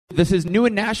This is New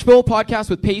in Nashville podcast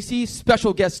with Pacey,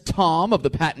 special guest Tom of the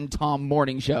Pat and Tom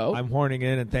Morning Show. I'm horning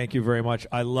in, and thank you very much.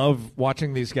 I love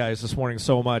watching these guys this morning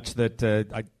so much that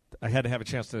I had to have a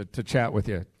chance to chat with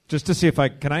you. Just to see if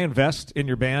can I invest in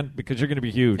your band, because you're going to be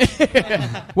huge.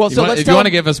 Well, so if you want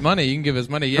to give us money, you can give us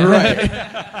money. Yeah,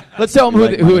 right. Let's tell them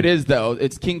who it is, though.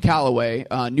 It's King Calloway,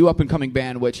 new up and coming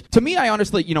band. Which to me, I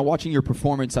honestly, watching your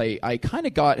performance, I kind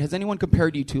of got. Has anyone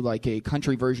compared you to like a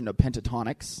country version of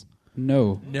Pentatonix?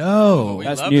 No,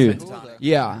 that's new.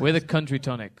 Yeah, we're the Country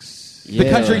Tonics.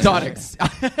 The Country Tonics.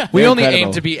 We only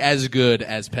aim to be as good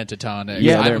as Pentatonix.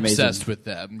 Yeah, I'm obsessed with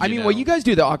them. I mean, when you guys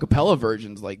do the acapella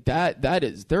versions like that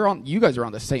is you guys are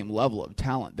on the same level of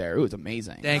talent there. It was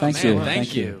amazing. Thank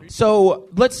you. So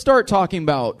let's start talking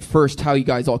about first how you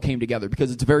guys all came together,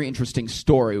 because it's a very interesting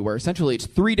story where essentially it's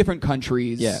 3 different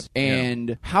countries. Yeah.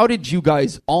 And how did you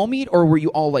guys all meet, or were you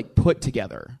all like put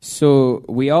together? So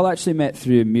we all actually met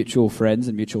through mutual friends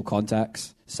and mutual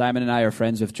contacts. Simon and I are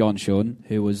friends with John Schoen,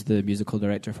 who was the musical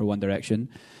director for One Direction.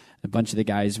 A bunch of the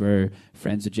guys were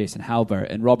friends with Jason Halbert.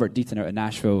 And Robert Deaton out of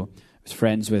Nashville was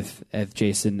friends with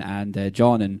Jason and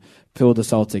John, and pulled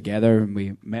us all together. And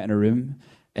we met in a room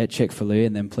at Chick-fil-A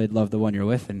and then played Love the One You're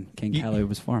With, and King Calloway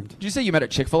was formed. Did you say you met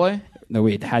at Chick-fil-A? No,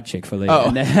 we had Chick-fil-A. Oh.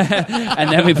 And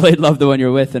then we played Love the One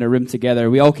You're With in a room together.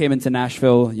 We all came into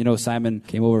Nashville. Simon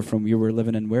came over from, you were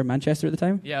living in where, Manchester at the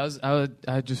time? Yeah, I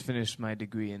had just finished my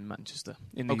degree in Manchester,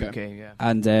 in the UK, yeah.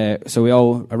 And so we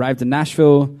all arrived in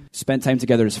Nashville, spent time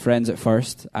together as friends at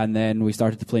first, and then we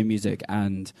started to play music.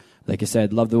 And like I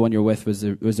said, Love the One You're With was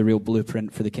a real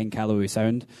blueprint for the King Calloway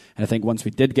sound. And I think once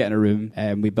we did get in a room,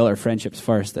 we built our friendships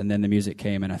first, and then the music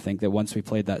came. And I think that once we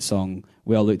played that song,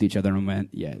 we all looked at each other and went,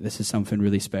 yeah, this is something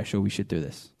really special. We should do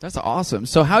this. That's awesome.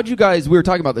 So how'd you guys, we were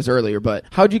talking about this earlier, but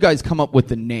how'd you guys come up with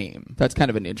the name? That's kind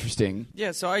of an interesting...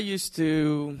 Yeah, so I used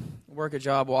to work a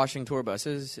job washing tour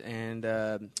buses,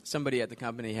 and somebody at the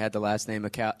company had the last name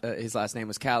of his last name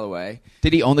was Calloway.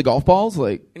 Did he own the golf balls?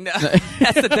 No,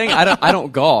 that's the thing. I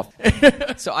don't golf,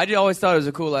 so I always thought it was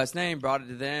a cool last name. Brought it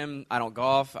to them. I don't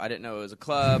golf. I didn't know it was a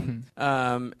club,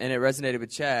 and it resonated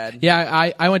with Chad.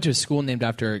 Yeah, I went to a school named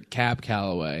after Cab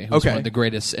Calloway, who's one of the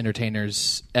greatest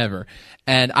entertainers ever.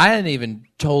 And I hadn't even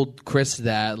told Chris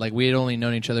that. Like, we had only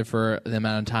known each other for the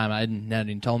amount of time. I hadn't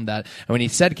even told him that. And when he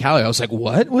said Calloway, I was like,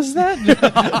 what was that?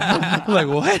 I'm like,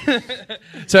 what?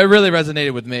 So it really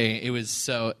resonated with me. It was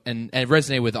so, and it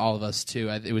resonated with all of us, too.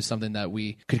 It was something that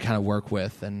we could kind of work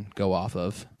with and go off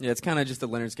of. Yeah, it's kind of just a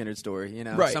Leonard Skinner story,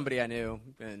 Right. Somebody I knew.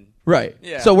 And right.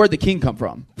 Yeah. So where'd the king come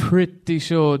from? Pretty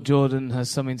sure Jordan has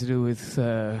something to do with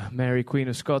Mary, Queen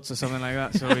of Scots or something like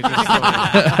that. So we just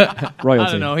thought, Royalty.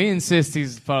 I don't know. He insists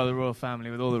he's part of the royal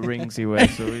family with all the rings he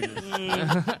wears. So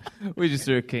we just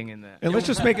threw a king in there. And let's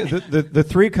just make it the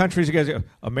 3 countries you guys go: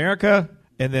 America,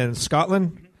 and then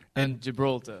Scotland, and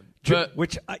Gibraltar.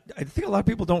 Which I think a lot of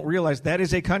people don't realize that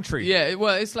is a country. Yeah,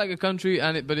 well, it's like a country,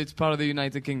 but it's part of the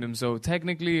United Kingdom. So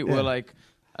technically, we're like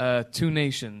 2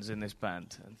 nations in this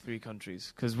band and 3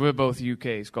 countries, because we're both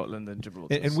UK, Scotland, and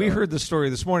Gibraltar. And we heard the story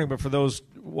this morning, but for those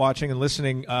watching and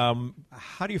listening,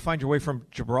 how do you find your way from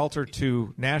Gibraltar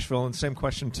to Nashville? And same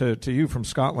question to you from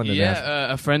Scotland to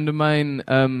Nashville. A friend of mine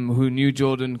who knew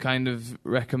Jordan kind of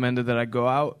recommended that I go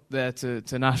out there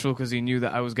to Nashville, because he knew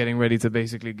that I was getting ready to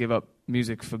basically give up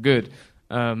music for good.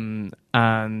 And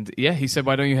yeah, he said,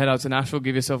 why don't you head out to Nashville,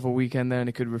 give yourself a weekend there, and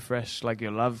it could refresh like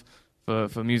your love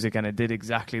for music. And it did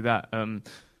exactly that.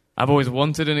 I've always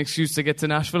wanted an excuse to get to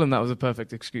Nashville, and that was a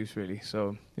perfect excuse, really.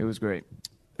 So it was great.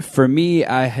 For me,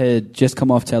 I had just come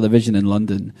off television in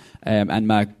London,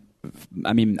 and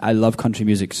I love country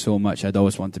music so much. I'd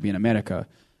always want to be in America,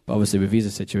 but obviously with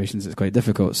visa situations, it's quite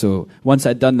difficult. So once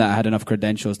I'd done that, I had enough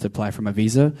credentials to apply for my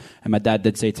visa, and my dad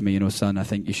did say to me, son, I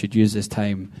think you should use this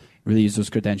time, really use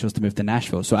those credentials to move to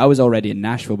Nashville. So I was already in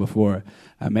Nashville before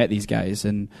I met these guys,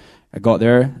 and I got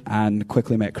there and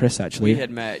quickly met Chris, actually. We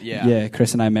had met, yeah. Yeah,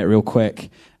 Chris and I met real quick,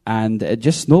 and it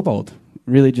just snowballed.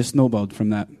 Really just snowballed from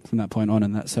that point on,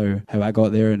 and that's how I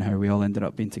got there and how we all ended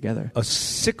up being together. A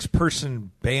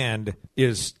 6-person band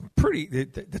is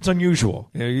that's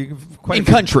unusual. In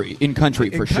country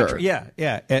for sure.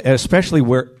 Yeah, especially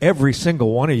where every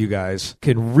single one of you guys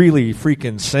can really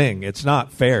freaking sing. It's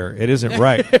not fair. It isn't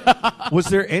right. Was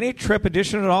there any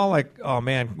trepidation at all? Like, oh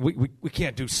man, we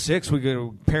can't do 6. We got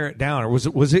to pare it down, or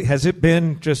has it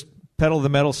been just pedal to the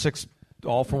metal 6?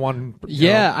 All for one.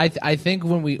 Yeah, I think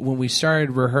when we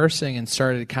started rehearsing and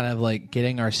started kind of like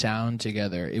getting our sound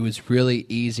together, it was really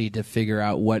easy to figure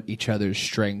out what each other's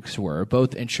strengths were,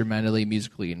 both instrumentally,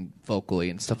 musically, and vocally,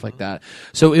 and stuff like that.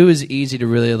 So it was easy to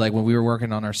really, like, when we were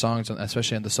working on our songs,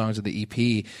 especially on the songs of the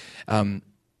EP,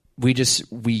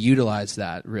 we utilized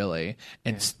that really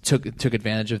and took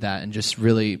advantage of that and just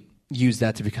really used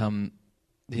that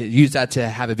to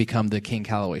have it become the King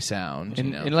Calloway sound.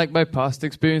 In like my past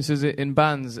experiences in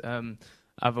bands,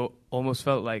 I've almost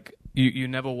felt like you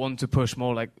never want to push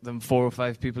more like than 4 or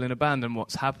 5 people in a band, and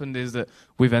what's happened is that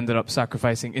we've ended up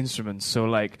sacrificing instruments. So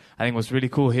like I think what's really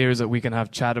cool here is that we can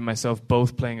have Chad and myself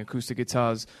both playing acoustic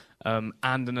guitars and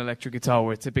an electric guitar,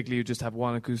 where typically you just have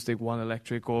one acoustic, one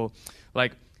electric, or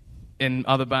like in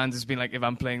other bands it's been like if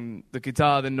I'm playing the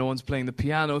guitar then no one's playing the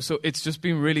piano. So it's just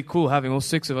been really cool having all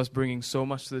 6 of us bringing so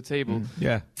much to the table.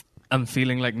 Yeah. I'm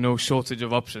feeling like no shortage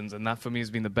of options, and that for me has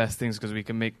been the best things, because we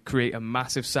can create a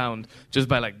massive sound just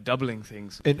by like doubling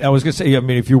things. And I was going to say, I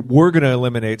mean, if you were going to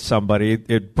eliminate somebody,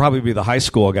 it'd probably be the high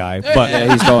school guy. But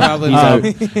Yeah, he's gone.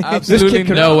 He's out. Absolutely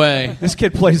no way. this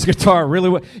kid plays guitar really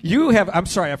well. I'm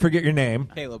sorry, I forget your name.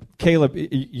 Caleb,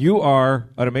 you are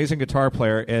an amazing guitar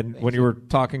player, and when you were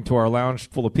talking to our lounge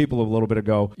full of people a little bit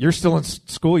ago, you're still in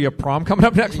school. You have prom coming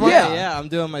up next month? Yeah, I'm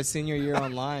doing my senior year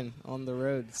online on the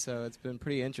road, so it's been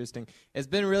pretty interesting. It's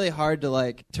been really hard to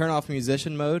like turn off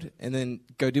musician mode and then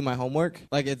go do my homework.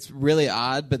 Like it's really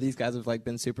odd, but these guys have like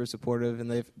been super supportive,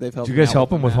 and they've helped. Do you guys me out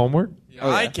help him with that. homework? Oh,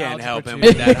 yeah. I can't help him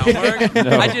with that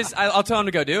homework. I'll tell him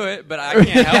to go do it, but I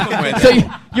can't help him with So it.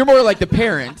 you're more like the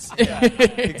parents.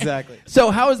 Exactly.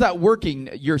 So how is that working?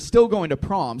 You're still going to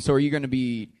prom, so are you going to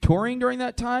be touring during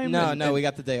that time? No, we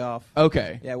got the day off.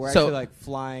 Okay. Yeah, we're so, actually like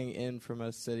flying in from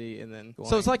a city and then going.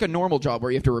 So it's like a normal job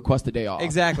where you have to request a day off.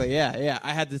 Exactly, yeah.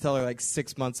 I had to tell her like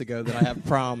 6 months ago that I have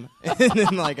prom, and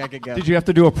then like I could go. Did you have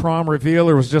to do a prom reveal,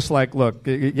 or was it just like, look,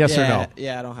 yes or no?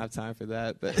 Yeah, I don't have time for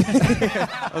that, but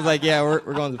I was like, yeah, we're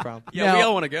going to prom. Yeah, Now- we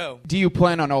all want to go. Do you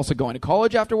plan on also going to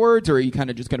college afterwards, or are you kind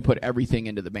of just going to put everything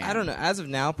into the band? I don't know. As of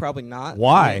now, probably not.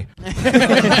 Why?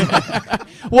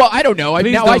 Well, I don't know.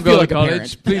 Please Now don't I go feel to like a college.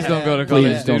 parent. Please don't go to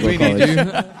Please college. don't dude. go We to need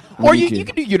college. you. Or need you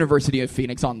can do University of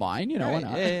Phoenix online. You know, why Right,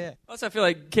 not? yeah. Also, I feel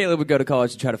like Caleb would go to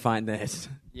college to try to find this.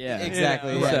 Yeah.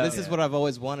 Exactly. Yeah. Yeah. This is what I've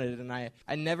always wanted, and I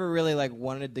never really like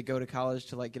wanted to go to college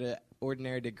to like get an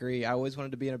ordinary degree. I always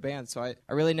wanted to be in a band, so I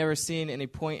really never seen any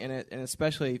point in it, and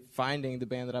especially finding the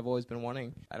band that I've always been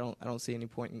wanting. I don't see any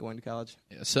point in going to college.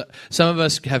 So some of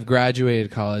us have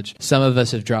graduated college. Some of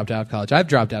us have dropped out of college. I've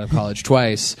dropped out of college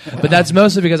twice, but that's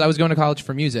mostly because I was going to college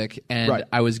for music, and Right.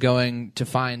 I was going to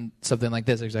find something like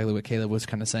this, exactly what Caleb was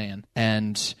kind of saying.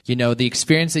 And you know, the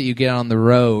experience that you get on the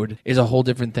road is a whole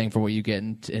different thing from what you get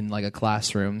in like a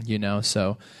classroom. You know,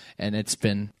 so and it's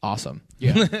been awesome.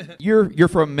 Yeah. You're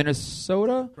from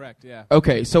Minnesota? Correct, yeah.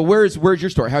 Okay, so where's your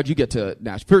story? How'd you get to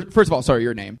Nashville? First of all, sorry,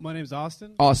 your name. My name's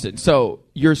Austin. Austin. So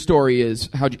your story is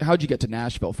how'd you get to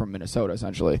Nashville from Minnesota,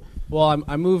 essentially? Well,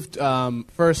 I moved.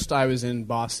 First, I was in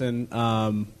Boston,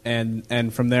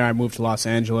 and from there I moved to Los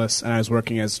Angeles, and I was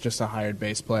working as just a hired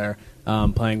bass player,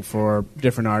 playing for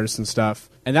different artists and stuff.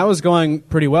 And that was going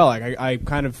pretty well. Like I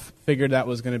kind of figured that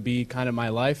was going to be kind of my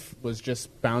life, was just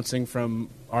bouncing from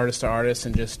artist to artist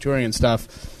and just touring and stuff.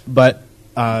 But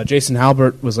Jason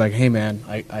Halbert was like, "Hey, man,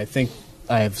 I think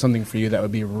I have something for you that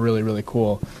would be really, really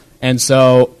cool." And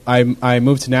so I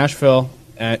moved to Nashville,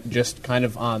 just kind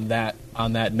of on that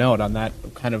note, on that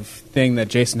kind of thing that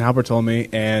Jason Halbert told me,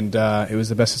 and it was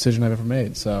the best decision I've ever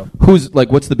made. So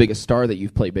What's the biggest star that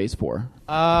you've played bass for?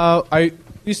 I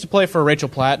used to play for Rachel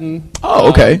Platten. Oh,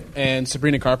 okay. And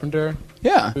Sabrina Carpenter.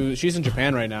 Yeah. She's in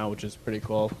Japan right now, which is pretty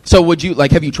cool. So would you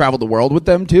have you traveled the world with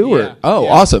them too? Yeah. Or oh, Yeah.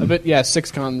 awesome. But yeah,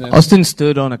 6 continents. Austin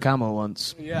stood on a camel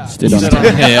once Yeah. Stood on Stood the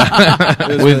on- Yeah.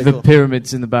 with really the cool.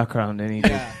 pyramids in the background, and he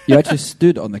did. Yeah. You actually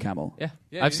stood on the camel. Yeah,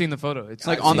 I've seen the photo. It's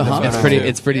like on the seen hump. the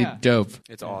It's photo. pretty Yeah. dope.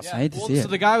 It's awesome. I hate to see So it.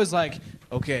 the guy was like,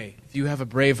 "Okay, if you have a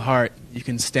brave heart, you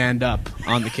can stand up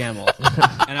on the camel."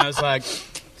 And I was like,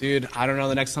 "Dude, I don't know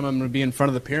the next time I'm going to be in front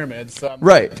of the pyramids." So I'm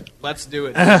Right. like, let's do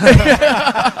it.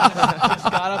 Just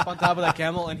got up on top of that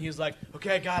camel, and he's like,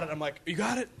 "Okay, I got it." I'm like, "You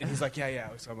got it?" And he's like, "Yeah."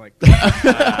 So I'm like,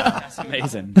 That's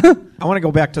amazing. I want to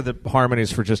go back to the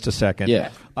harmonies for just a second. Yeah.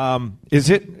 Is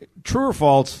it true or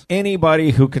false?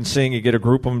 Anybody who can sing, you get a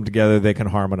group of them together, they can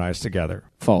harmonize together.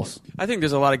 False. I think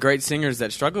there's a lot of great singers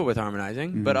that struggle with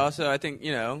harmonizing, but also I think,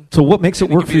 So what makes it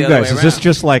It work could for be you the other guys? way Is this around.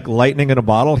 just like lightning in a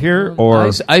bottle here, or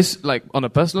I like on a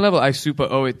personal level, I super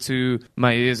owe it to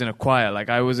my years in a choir. Like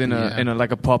I was in a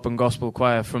like a pop and gospel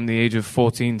choir from the age of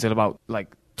 14 till about like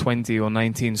 20 or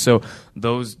 19. So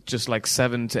those just like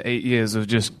 7 to 8 years of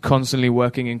just constantly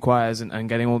working in choirs and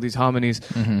getting all these harmonies.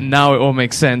 Now it all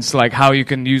makes sense, like how you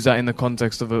can use that in the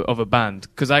context of a band.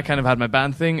 Because I kind of had my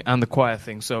band thing and the choir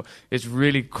thing. So it's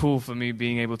really cool for me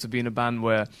being able to be in a band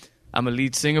where I'm a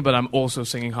lead singer, but I'm also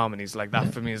singing harmonies. Like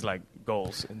that for me is like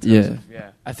goals. In terms of,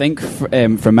 I think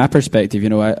from my perspective,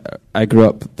 I grew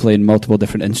up playing multiple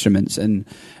different instruments, and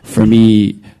for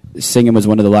me, singing was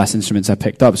one of the last instruments I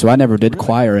picked up. So I never did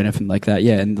choir or anything like that.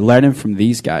 Yeah, and learning from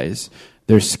these guys,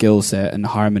 their skill set and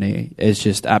harmony is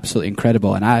just absolutely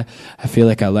incredible. And I feel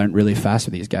like I learned really fast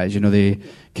with these guys. They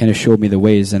kind of showed me the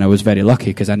ways, and I was very lucky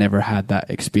because I never had that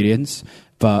experience.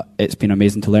 But it's been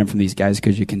amazing to learn from these guys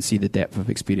because you can see the depth of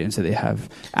experience that they have.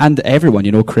 And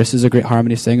everyone, Chris is a great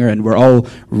harmony singer, and we're all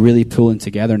really pulling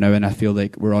together now, and I feel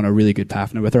like we're on a really good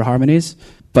path now with our harmonies.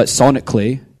 But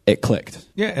sonically, it clicked.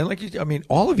 Yeah, and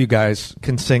all of you guys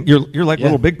can sing. You're like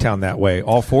Little Big Town that way.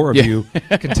 All four of you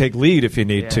can take lead if you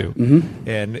need to,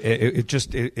 and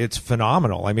it's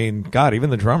phenomenal. I mean, God, even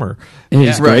the drummer.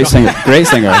 He's a great singer. Great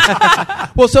singer.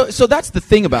 Well, so that's the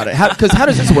thing about it. How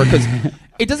does this work? Because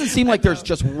it doesn't seem like there's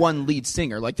just one lead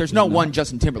singer. Like there's no one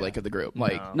Justin Timberlake of the group.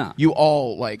 Like you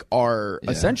all are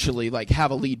essentially have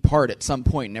a lead part at some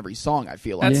point in every song. I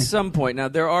feel like at some point. Now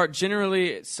there are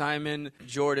generally Simon,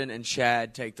 Jordan, and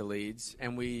Chad take the leads,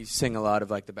 and we sing a lot of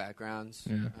the backgrounds.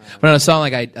 Yeah. But on a song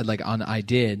on I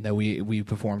Did that we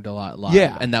performed a lot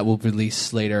live, and that we'll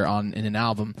release later on in an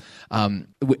album.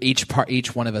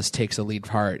 Each one of us takes a lead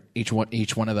part. Each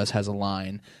one of us has a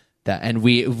line.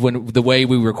 The way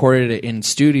we recorded it in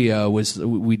studio was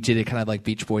we did it kind of like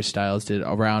Beach Boys styles, did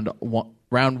around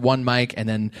one mic, and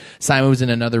then Simon was in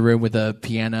another room with a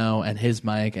piano and his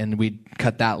mic, and we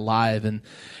cut that live, and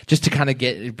just to kind of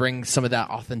bring some of that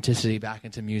authenticity back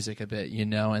into music a bit,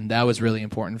 and that was really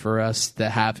important for us to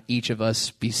have each of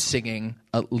us be singing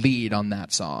a lead on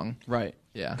that song. Right.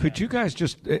 Yeah. Could you guys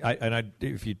just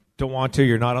if you don't want to,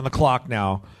 you're not on the clock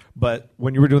now. But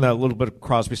when you were doing that little bit of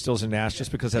Crosby, Stills, and Nash, just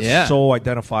because that's so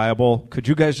identifiable, could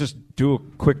you guys just do a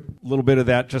quick little bit of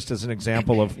that just as an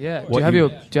example of do you have your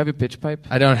pitch pipe?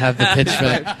 I don't have the pitch for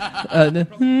that.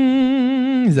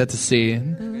 Is that to C?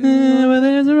 Where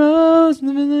there's a rose.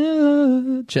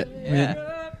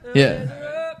 Yeah.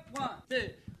 1, 2,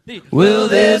 3. Well,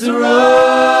 there's a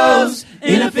rose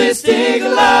in a fistful of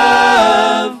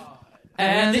love,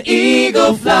 and the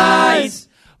eagle flies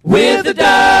with the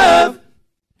dove.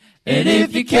 And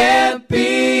if you can't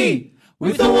be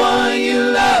with the one you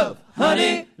love,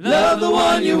 honey, love the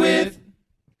one you're with.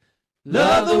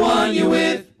 Love the one you're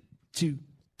with. 2,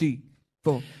 3,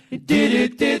 4.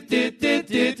 Dude,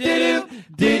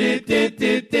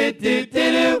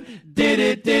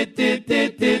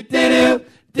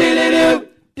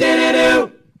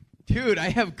 I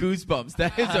have goosebumps.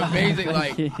 That is amazing.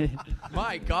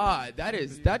 My God,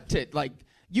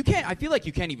 you can't. I feel like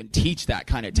you can't even teach that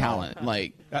kind of talent.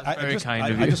 I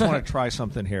just want to try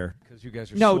something here because you guys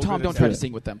are. No, Tom, don't try to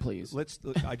sing with them, please.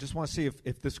 I just want to see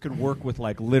if this could work with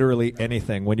literally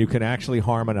anything when you can actually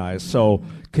harmonize. So,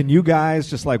 can you guys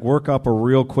just work up a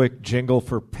real quick jingle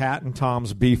for Pat and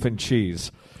Tom's Beef and Cheese?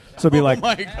 So be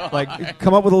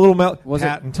come up with a little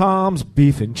Pat and Tom's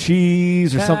Beef and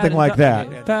Cheese or something like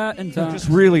that. Pat and Tom's. Just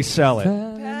really sell it.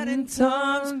 Pat and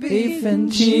Tom's Beef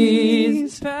and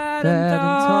Cheese. Pat and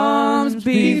Tom's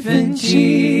Beef and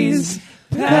Cheese.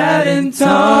 Pat and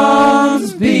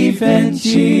Tom's Beef and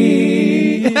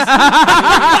Cheese.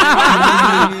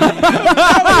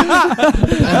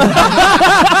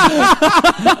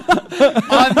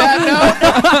 On that note,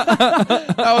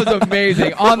 that was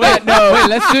amazing. On that note, wait,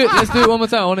 let's do it one more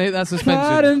time. I want to hit that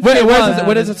suspension. Wait,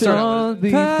 where does it start?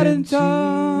 Pat and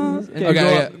Tom's.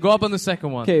 Okay, go up on the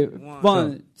second one. Okay,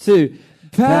 1, 2.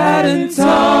 Pat and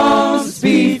Tom's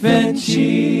Beef and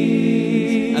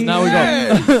Cheese. And now we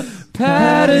go.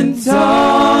 Pat and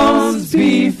Tom's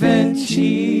Beef and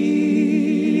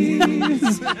Cheese.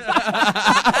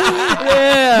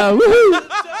 Yeah, woohoo!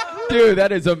 Dude,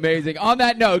 that is amazing. On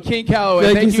that note, King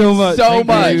Calloway, thank you so much for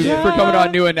coming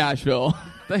on New in Nashville.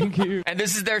 Thank you. And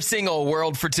this is their single,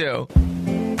 World for Two.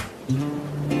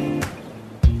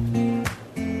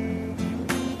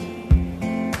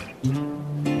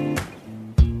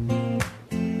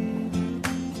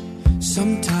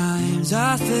 Sometimes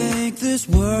I think this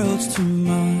world's too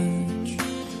much.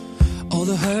 All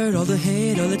the hurt, all the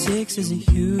hate, all it takes is a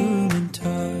human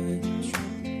touch.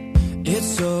 It's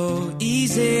so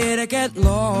easy to get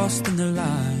lost in the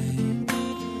light.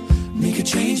 Make a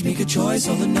change, make a choice,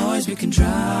 all the noise, we can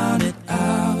drown it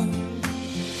out.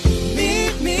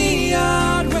 Meet me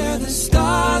out where the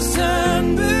stars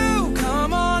turn blue.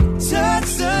 Come on,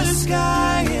 touch the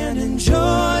sky and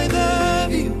enjoy the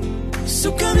view.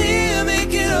 So come here,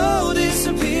 make it all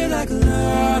disappear like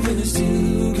love is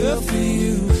too good for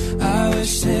you. I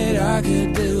wish that I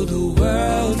could build a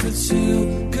world for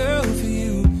two, girl, for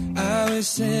you. I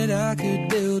wish that I could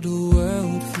build a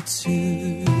world for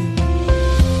two.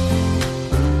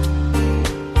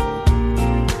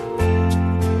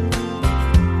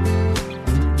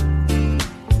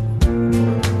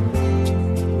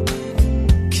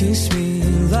 Kiss me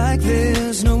like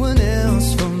there's no one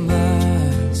else for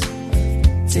miles.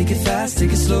 Take it fast,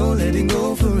 take it slow, letting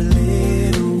go for a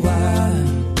little while.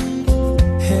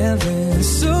 Heaven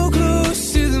so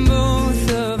close to the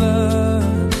both of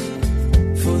us.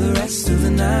 For the rest of the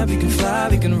night we can fly,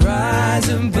 we can rise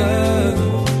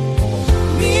above.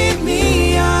 Meet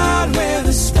me out where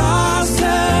the stars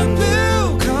turn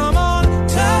blue. Come on,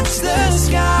 touch the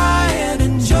sky and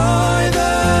enjoy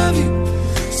the view.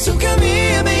 So come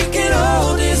here, make it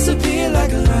all disappear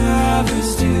like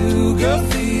lovers do. Girl,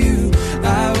 for you,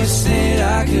 I wish that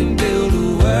I could build a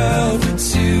world for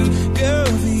two. Girl,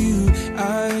 for you,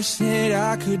 I wish that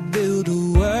I could build a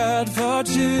world for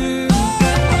two.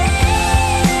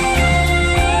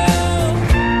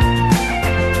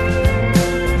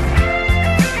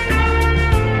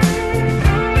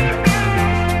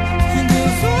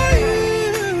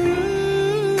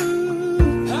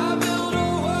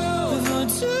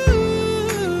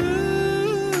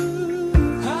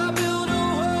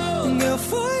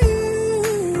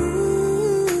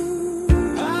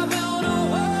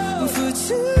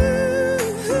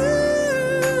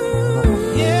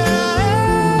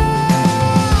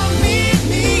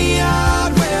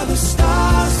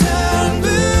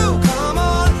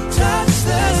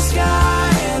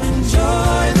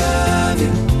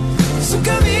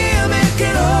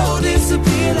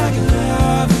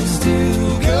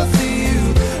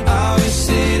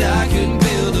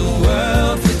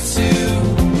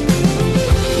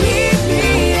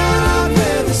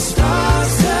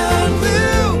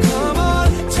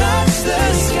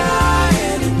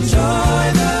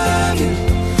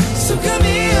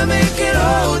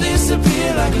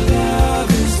 Disappear like a